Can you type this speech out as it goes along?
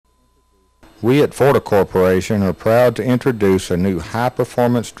We at FORTA Corporation are proud to introduce a new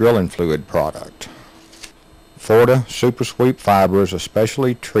high-performance drilling fluid product. FORTA Super-Sweep Fiber is a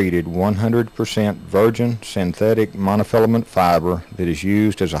specially treated 100% virgin synthetic monofilament fiber that is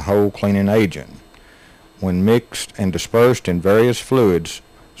used as a hole cleaning agent. When mixed and dispersed in various fluids,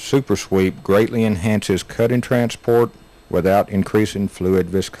 Super-Sweep greatly enhances cutting transport without increasing fluid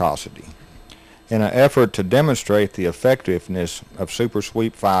viscosity. In an effort to demonstrate the effectiveness of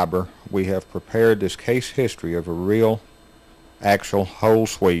Super-Sweep fiber, we have prepared this case history of a real, actual hole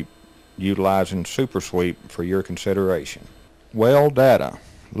sweep utilizing Super-Sweep for your consideration. Well data.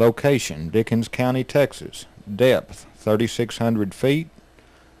 Location, Dickens County, Texas. Depth, 3,600 feet.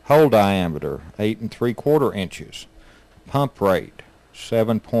 Hole diameter, 8 3/4 inches. Pump rate,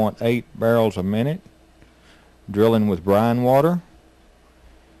 7.8 barrels a minute. Drilling with brine water.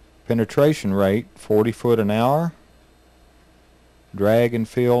 Penetration rate, 40 foot an hour. Drag and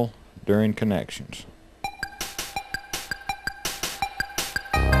fill during connections.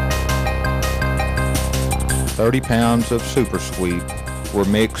 "30 pounds of Super-Sweep were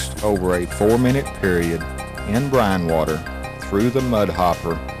mixed over a 4-minute period in brine water through the mud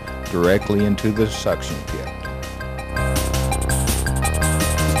hopper directly into the suction pit.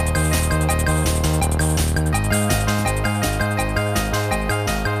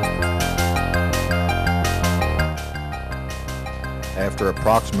 After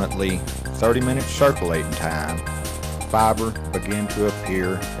approximately 30 minutes circulating time, fiber began to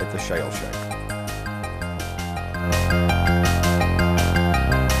appear at the shale shaker.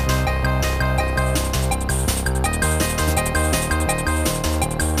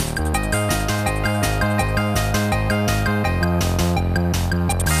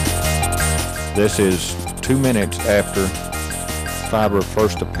 This is 2 minutes after fiber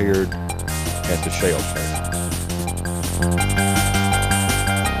first appeared at the shale shaker.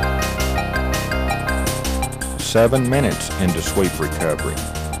 "7 minutes into sweep recovery.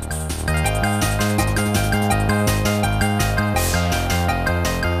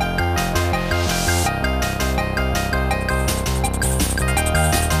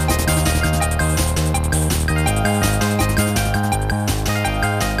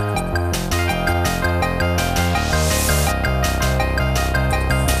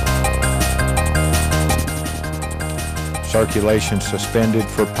 Circulation suspended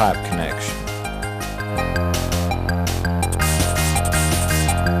for pipe connection.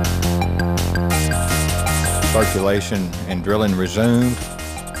 Circulation and drilling resumed.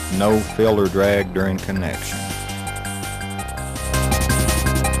 No fill or drag during connection.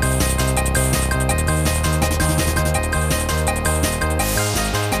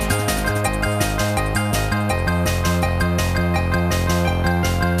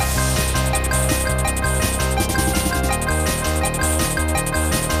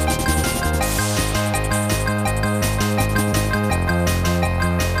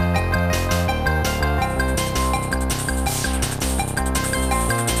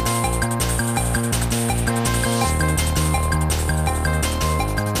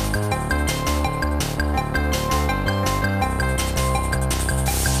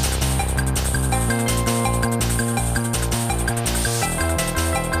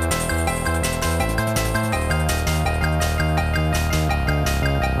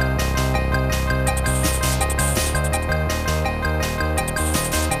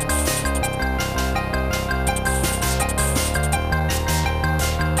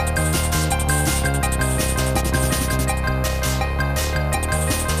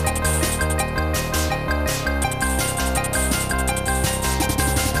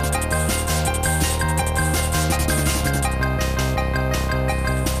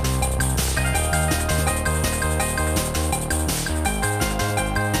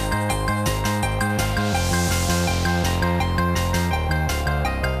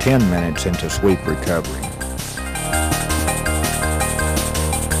 "10 minutes into sweep recovery.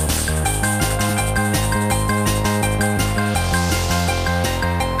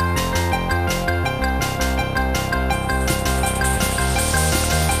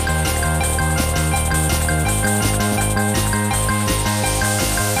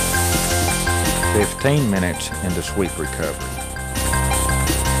 "15 minutes into sweep recovery.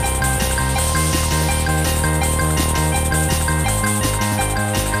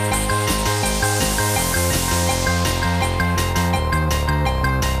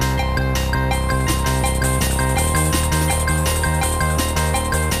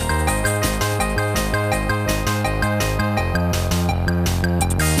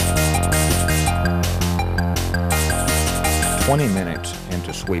 "20 minutes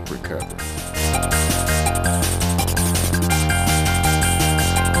into sweep recovery.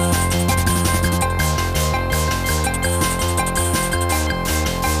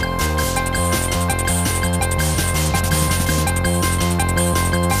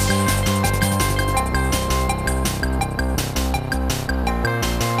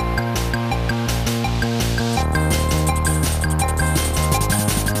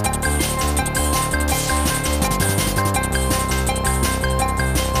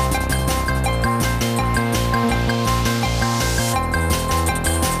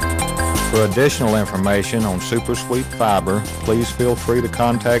 For additional information on Super-Sweep Fiber, please feel free to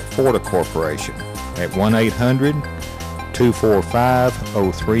contact FORTA Corporation at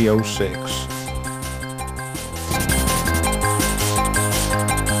 1-800-245-0306.